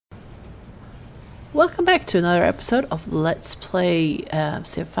Welcome back to another episode of Let's Play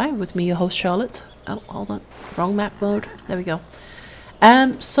Civ 5 with me, your host Charlotte. Oh, hold on, wrong map mode. There we go.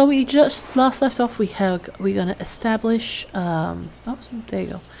 So we just last left off. We're gonna establish. There you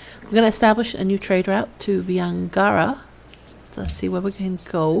go. We're gonna establish a new trade route to Viangara. Let's see where we can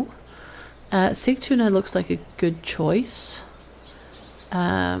go. Sigtuna looks like a good choice.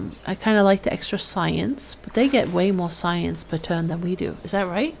 I kind of like the extra science, but they get way more science per turn than we do. Is that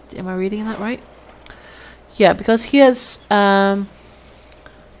right? Am I reading that right? Yeah, because he has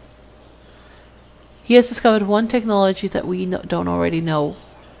discovered one technology that we don't already know,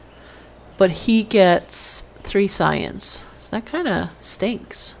 but he gets 3 science. So that kind of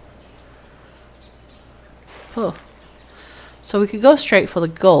stinks. Oh. So we could go straight for the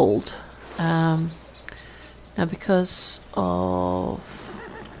gold. Now because of...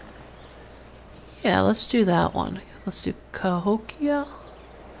 Yeah, let's do that one. Let's do Cahokia.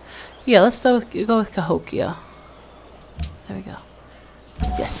 Yeah, let's go with Cahokia. There we go.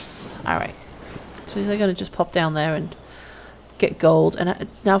 Yes. Alright. So they're going to just pop down there and get gold. And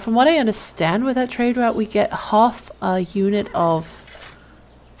now from what I understand with that trade route, we get half a unit of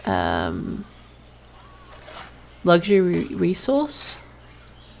luxury resource.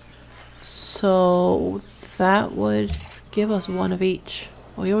 So that would give us one of each.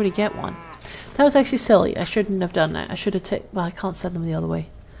 Well, we already get one. That was actually silly. I shouldn't have done that. I should have taken... Well, I can't send them the other way.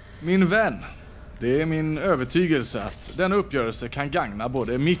 Min vän, det är min övertygelse att den uppgörelse kan gagna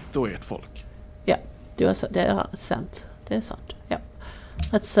både mitt och ert folk. Ja, det är sant. Det är sant. Ja.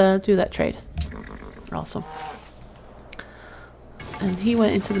 Let's do that trade. Awesome. And he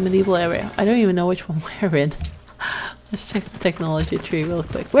went into the medieval area. I don't even know which one we're in. Let's check the technology tree real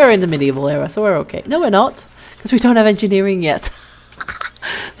quick. We're in the medieval era, so we're okay. No, we're not, because we don't have engineering yet.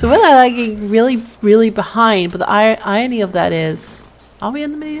 So we're lagging really, really behind. But the irony of that is, are we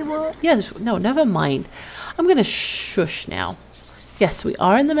in the medieval era? Yes. No, never mind. I'm going to shush now. Yes, we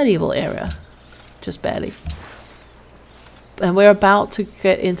are in the medieval era. Just barely. And we're about to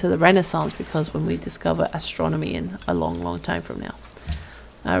get into the Renaissance because when we discover astronomy in a long, long time from now.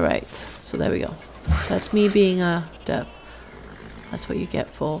 Alright, so there we go. That's me being a derp. That's what you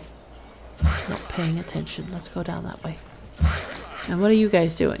get for not paying attention. Let's go down that way. And what are you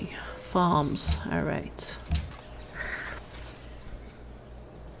guys doing? Farms. Alright.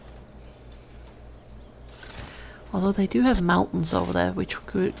 Although they do have mountains over there, which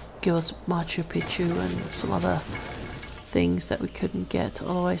could give us Machu Picchu and some other things that we couldn't get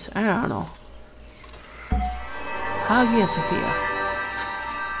otherwise. I don't know. Hagia Sophia.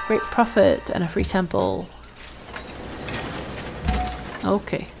 Great profit and a free temple.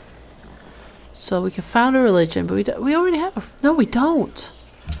 Okay. So we can found a religion, but we already have a... No, we don't.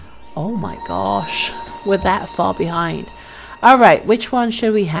 Oh my gosh. We're that far behind. Alright, which one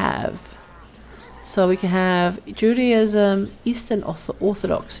should we have? So we can have Judaism, Eastern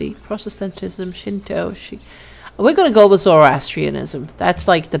Orthodoxy, Protestantism, Shinto. We're going to go with Zoroastrianism. That's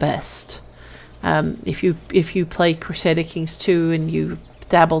like the best. If you play Crusader Kings 2 and you've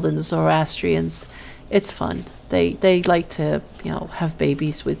dabbled in the Zoroastrians, it's fun. They like to, you know, have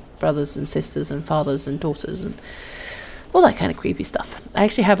babies with brothers and sisters and fathers and daughters and all that kind of creepy stuff. I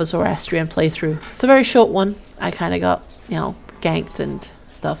actually have a Zoroastrian playthrough. It's a very short one. I kind of got, you know, ganked and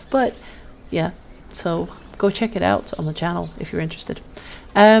stuff, but yeah. So go check it out on the channel if you're interested.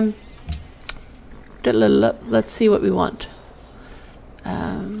 Let's see what we want.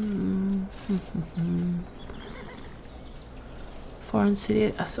 Foreign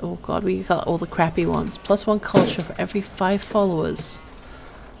city. Oh god, we got all the crappy ones. +1 culture for every 5 followers.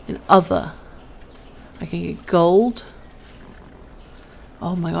 In other, I can get gold.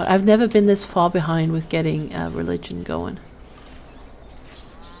 Oh my god, I've never been this far behind with getting religion going.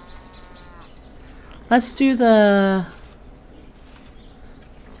 Let's do the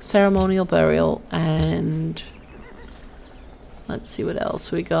ceremonial burial and let's see what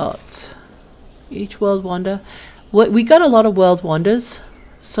else we got. Each world wonder. We got a lot of world wonders,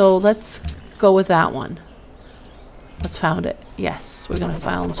 so let's go with that one. Let's found it. Yes, we're going to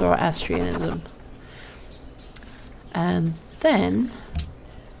found Zoroastrianism. And then,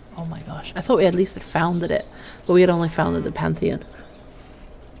 oh my gosh, I thought we at least had founded it, but we had only founded the Pantheon.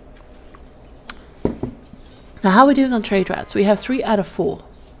 Now, how are we doing on trade routes? We have 3 out of 4.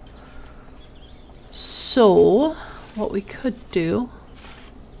 So, what we could do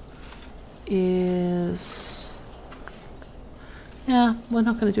is... Yeah, we're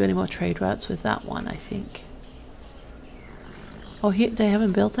not going to do any more trade routes with that one, I think. Oh, they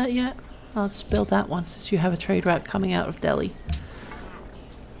haven't built that yet? Well, let's build that one since you have a trade route coming out of Delhi.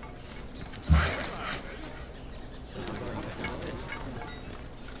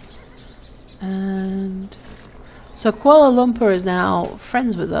 So Kuala Lumpur is now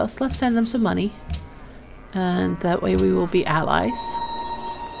friends with us. Let's send them some money. And that way we will be allies.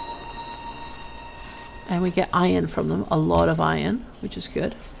 And we get iron from them. A lot of iron, which is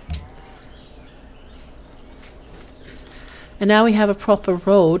good. And now we have a proper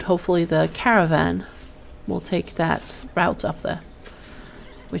road. Hopefully the caravan will take that route up there,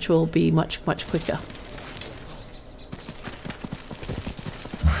 which will be much, much quicker.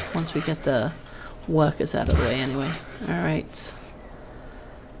 Once we get the workers out of the way anyway. Alright.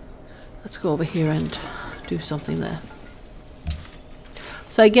 Let's go over here and do something there.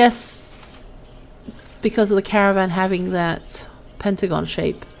 So I guess because of the caravan having that pentagon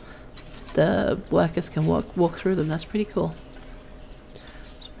shape, the workers can walk through them. That's pretty cool. I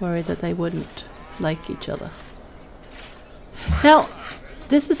was worried that they wouldn't like each other. Now,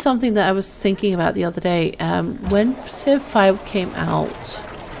 this is something that I was thinking about the other day. When Civ 5 came out,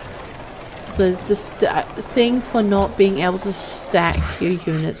 the thing for not being able to stack your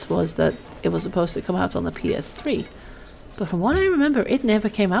units was that it was supposed to come out on the PS3. But from what I remember, it never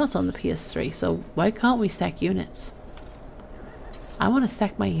came out on the PS3, so why can't we stack units? I want to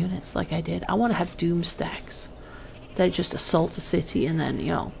stack my units like I did. I want to have doom stacks. They just assault a city and then,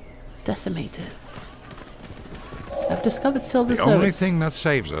 you know, decimate it. I've discovered Silver Service. The only thing that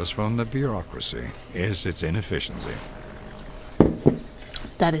saves us from the bureaucracy is its inefficiency.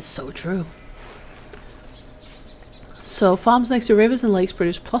 That is so true. So farms next to rivers and lakes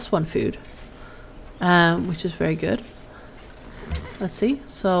produce +1 food, which is very good. Let's see.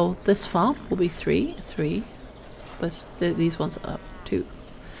 So this farm will be 3, but these ones are 2.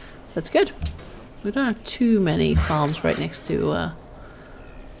 That's good. We don't have too many farms right next to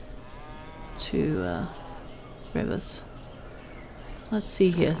rivers. Let's see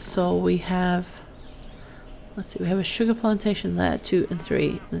here. So we have. Let's see. We have a sugar plantation there, 2 and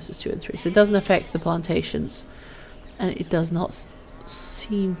 3. This is 2 and 3. So it doesn't affect the plantations. And it does not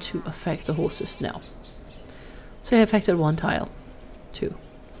seem to affect the horses, no. So it affected 1 tile. 2.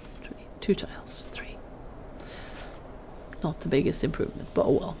 3. 2 tiles. 3. Not the biggest improvement, but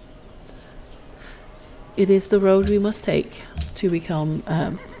oh well. It is the road we must take to become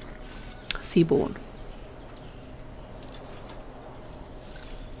seaborne.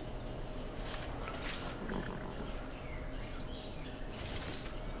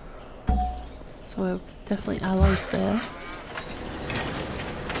 So we're definitely allies there.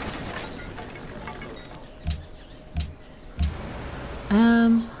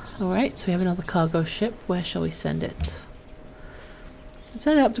 Alright, so we have another cargo ship. Where shall we send it?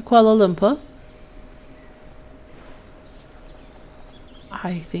 Send it up to Kuala Lumpur.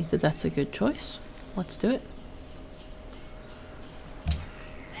 I think that that's a good choice. Let's do it.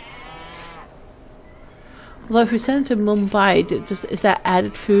 Although if we send it to Mumbai, is that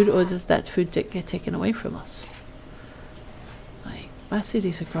added food or does that food get taken away from us? Like, my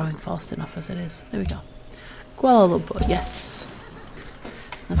cities are growing fast enough as it is. There we go. Kuala Lumpur, yes.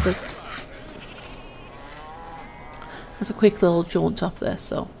 That's a quick little jaunt up there,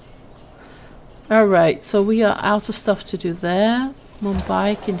 so. Alright, so we are out of stuff to do there.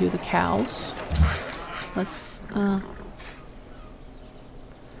 Mumbai can do the cows. Let's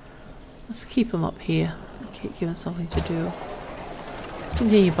keep them up here. Keep giving something to do. Let's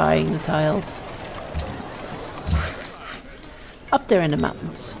continue buying the tiles. Up there in the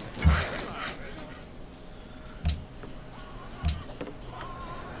mountains.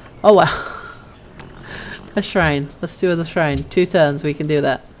 Oh wow. A shrine. Let's do the shrine. 2 turns, we can do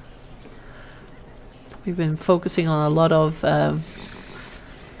that. We've been focusing on a lot of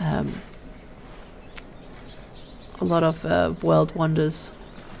world wonders.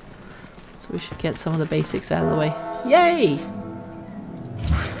 So we should get some of the basics out of the way. Yay!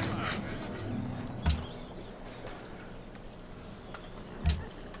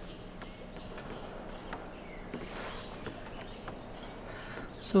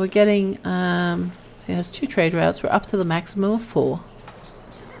 So we're getting, it has 2 trade routes. We're up to the maximum of 4.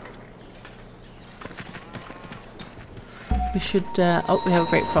 We should, oh, we have a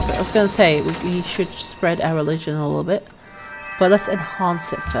great profit. I was going to say, we should spread our religion a little bit. But let's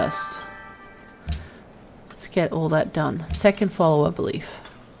enhance it first. Let's get all that done. Second follower belief.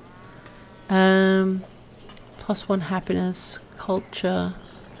 +1 happiness, culture.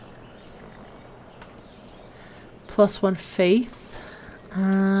 +1 faith.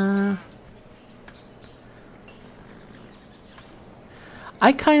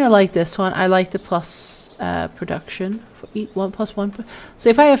 I kind of like this one. I like the plus production for each 1 + 1. So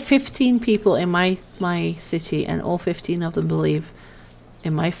if I have 15 people in my city and all 15 of them believe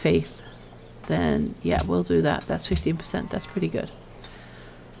in my faith, then yeah, we'll do that. That's 15%. That's pretty good.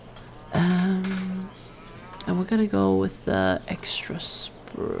 And we're gonna go with the extra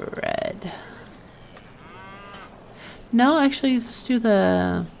spread. No, actually, let's do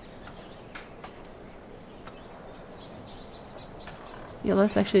the... Yeah,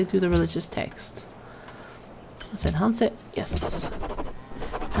 let's actually do the religious text. Let's enhance it. Yes.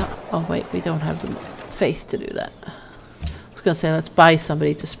 No. Oh, wait, we don't have the faith to do that. I was gonna say let's buy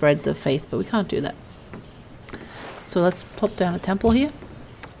somebody to spread the faith, but we can't do that. So let's plop down a temple here.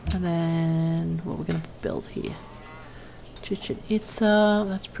 And then what we're gonna build here. Chichen Itza,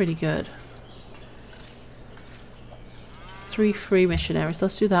 that's pretty good. 3 free missionaries.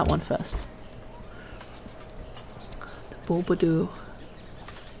 Let's do that one first. The Bobadoo.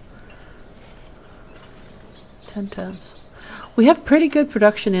 10 turns. We have pretty good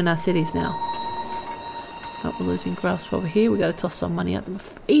production in our cities now. Oh, we're losing grasp over here. We gotta toss some money at them.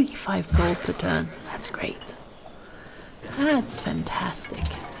 85 gold per turn. That's great. That's fantastic.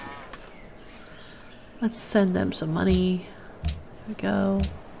 Let's send them some money. There we go.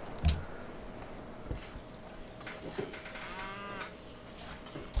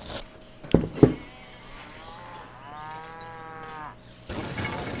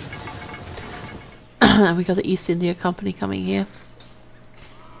 And we got the East India Company coming here.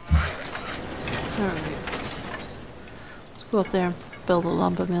 Alright. Let's go up there and build a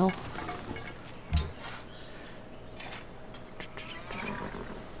lumber mill.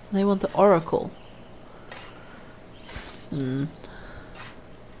 They want the Oracle.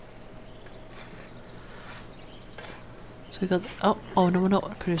 So we got... Oh no, we're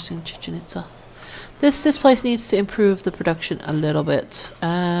not producing Chichen Itza. This place needs to improve the production a little bit.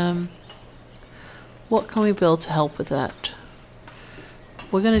 What can we build to help with that?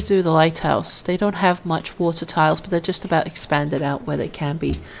 We're going to do the lighthouse. They don't have much water tiles, but they're just about expanded out where they can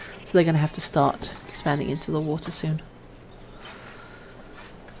be. So they're going to have to start expanding into the water soon.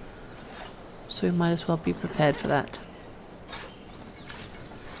 So we might as well be prepared for that.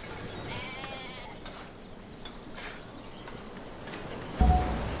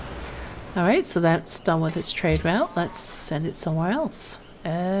 Alright, so that's done with its trade route. Let's send it somewhere else.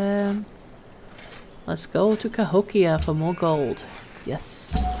 Let's go to Cahokia for more gold.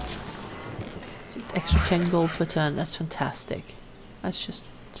 Yes. Extra 10 gold per turn. That's fantastic. That's just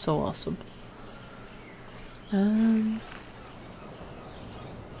so awesome.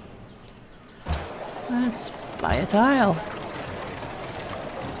 Let's buy a tile.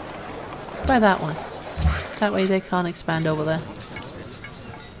 Buy that one. That way they can't expand over there.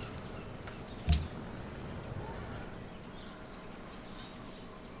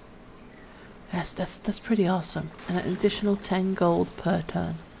 Yes, that's pretty awesome. And an additional 10 gold per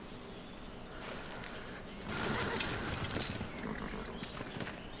turn.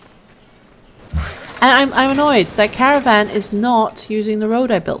 And I'm annoyed. That caravan is not using the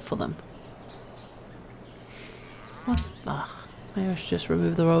road I built for them. What's... Ugh. Maybe I should just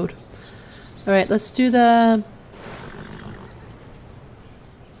remove the road. Alright, let's do the...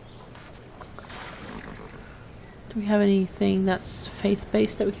 Do we have anything that's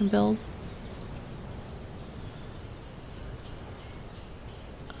faith-based that we can build?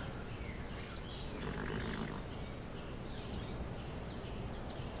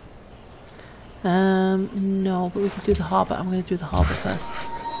 No, but we can do the harbour. I'm going to do the harbour first.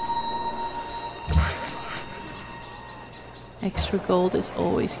 Extra gold is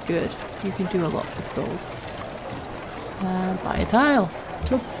always good. You can do a lot with gold. Buy a tile.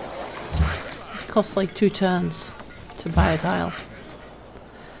 Look. It costs like 2 turns to buy a tile.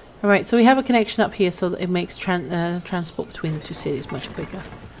 Alright, so we have a connection up here so that it makes transport between the 2 cities much quicker.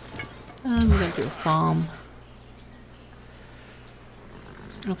 And we're going to do a farm.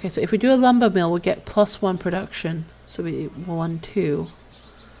 Okay, so if we do a lumber mill, we'll get +1 production. So we 1, 2.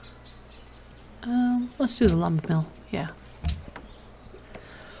 Let's do the lumber mill. Yeah.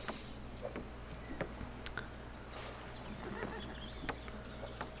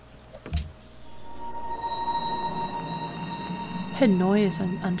 Hanoi is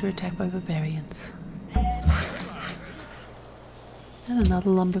under attack by barbarians. And another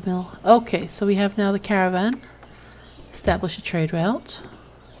lumber mill. Okay, so we have now the caravan. Establish a trade route.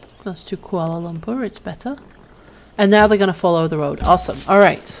 Let's do Kuala Lumpur, it's better. And now they're going to follow the road. Awesome.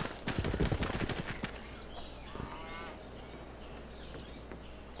 Alright.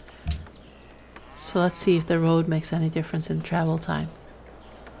 So let's see if the road makes any difference in travel time.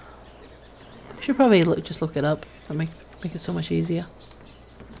 I should probably just look it up and make it so much easier.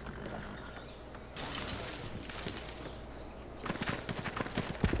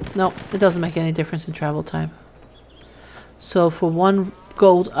 No, it doesn't make any difference in travel time. So for 1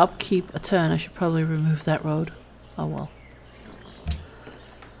 gold upkeep a turn, I should probably remove that road. Oh well.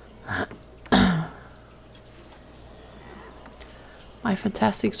 My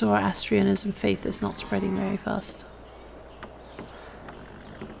fantastic Zoroastrianism faith is not spreading very fast.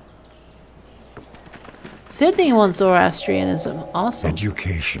 Sydney wants Zoroastrianism. Awesome.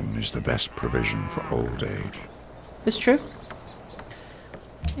 Education is the best provision for old age. It's true.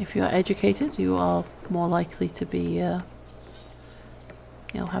 If you are educated, you are more likely to be, you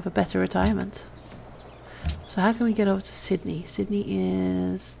know, have a better retirement. So how can we get over to Sydney? Sydney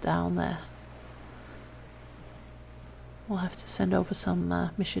is down there. We'll have to send over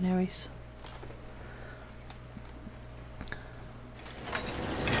some missionaries.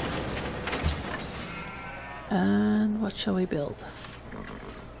 And what shall we build?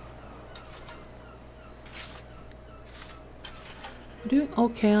 We're doing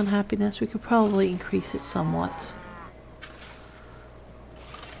okay on happiness. We could probably increase it somewhat.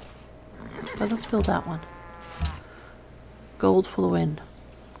 But let's build that one. Gold for the win.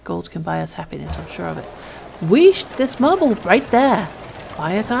 Gold can buy us happiness, I'm sure of it. This marble right there.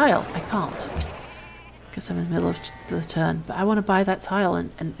 Buy a tile. I can't. Because I'm in the middle of the turn. But I want to buy that tile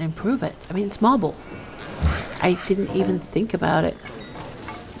and improve it. I mean, it's marble. I didn't even think about it.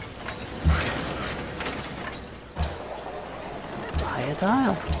 Buy a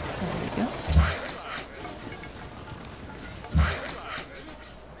tile. There we go.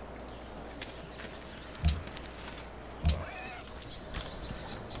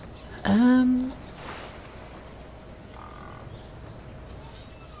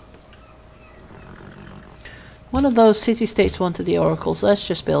 One of those city-states wanted the oracle, so let's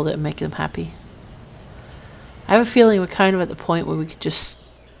just build it and make them happy. I have a feeling we're kind of at the point where we could just,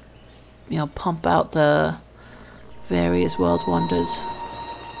 you know, pump out the various world wonders.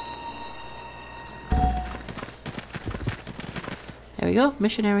 There we go,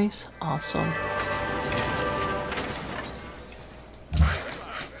 missionaries. Awesome.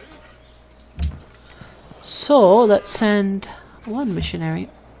 So let's send one missionary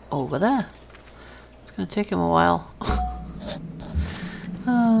over there. It's going to take him a while.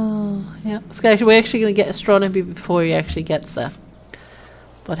 Oh, yeah. We're actually going to get astronomy before he actually gets there.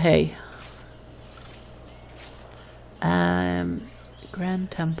 But hey. Grand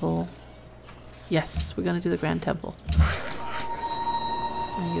Temple. Yes, we're going to do the Grand Temple.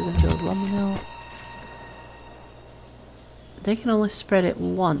 And you're going to build lumber mill. They can only spread it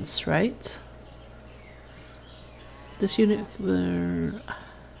once, right? This unit...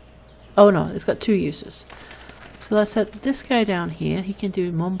 oh no, it's got 2 uses. So let's set this guy down here. He can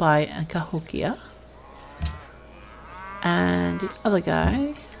do Mumbai and Cahokia. And the other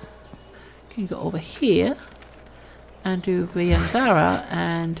guy can go over here and do Vijayanagar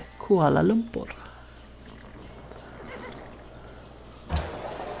and Kuala Lumpur.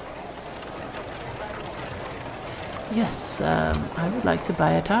 Yes, I would like to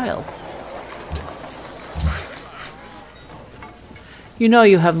buy a tile. You know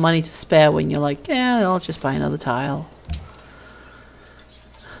you have money to spare when you're like, yeah, I'll just buy another tile.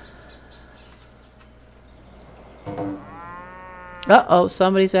 Uh-oh,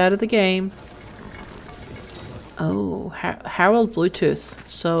 somebody's out of the game. Oh, Harold Bluetooth.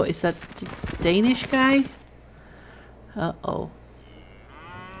 So is that the Danish guy? Uh-oh.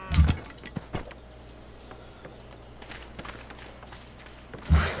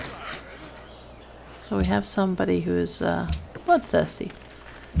 So we have somebody who's bloodthirsty.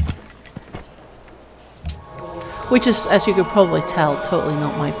 Which is, as you could probably tell, totally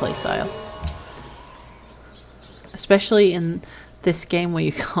not my playstyle. Especially in this game where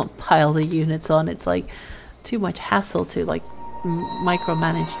you can't pile the units on. It's like too much hassle to like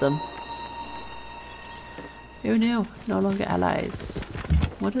micromanage them. Who knew? No longer allies.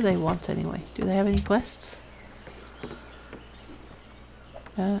 What do they want anyway? Do they have any quests?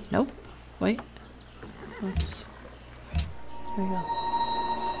 Nope. Wait. Let's... There we go.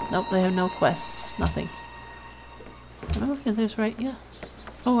 Nope, they have no quests. Nothing. Am I looking at this right? Yeah.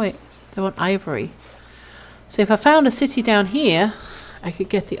 Oh wait, they want ivory. So if I found a city down here, I could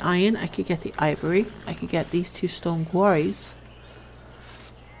get the iron, I could get the ivory, I could get these 2 stone quarries.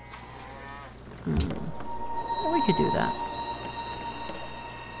 We could do that.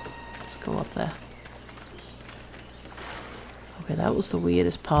 Let's go up there. Okay, that was the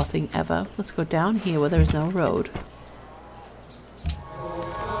weirdest pathing ever. Let's go down here where there is no road.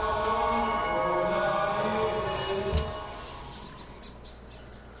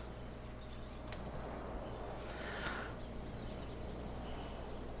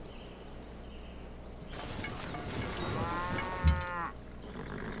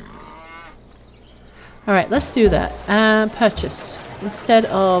 Alright, let's do that. Purchase. Instead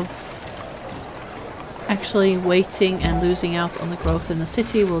of actually waiting and losing out on the growth in the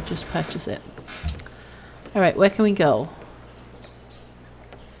city, we'll just purchase it. Alright, where can we go?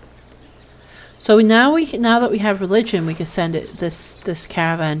 So now that we have religion, we can send this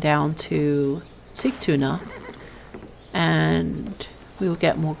caravan down to Sigtuna, and we will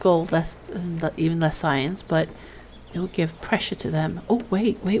get more gold, even less science, but it will give pressure to them. Oh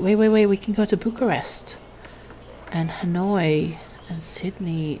wait! We can go to Bucharest, and Hanoi, and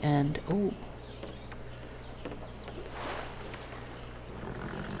Sydney, and oh,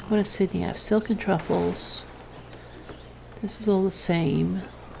 what does Sydney have? Silk and truffles. This is all the same.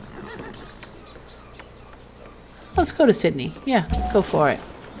 Let's go to Sydney. Yeah, go for it.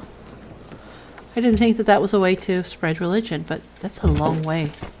 I didn't think that was a way to spread religion, but that's a long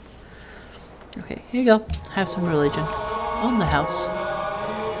way. Okay, here you go. Have some religion. On the house.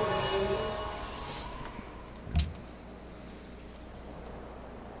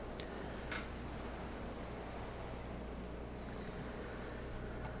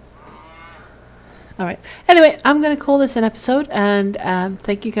 Alright. Anyway, I'm going to call this an episode, and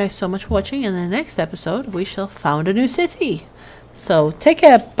thank you guys so much for watching. In the next episode, we shall found a new city. So, take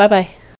care. Bye-bye.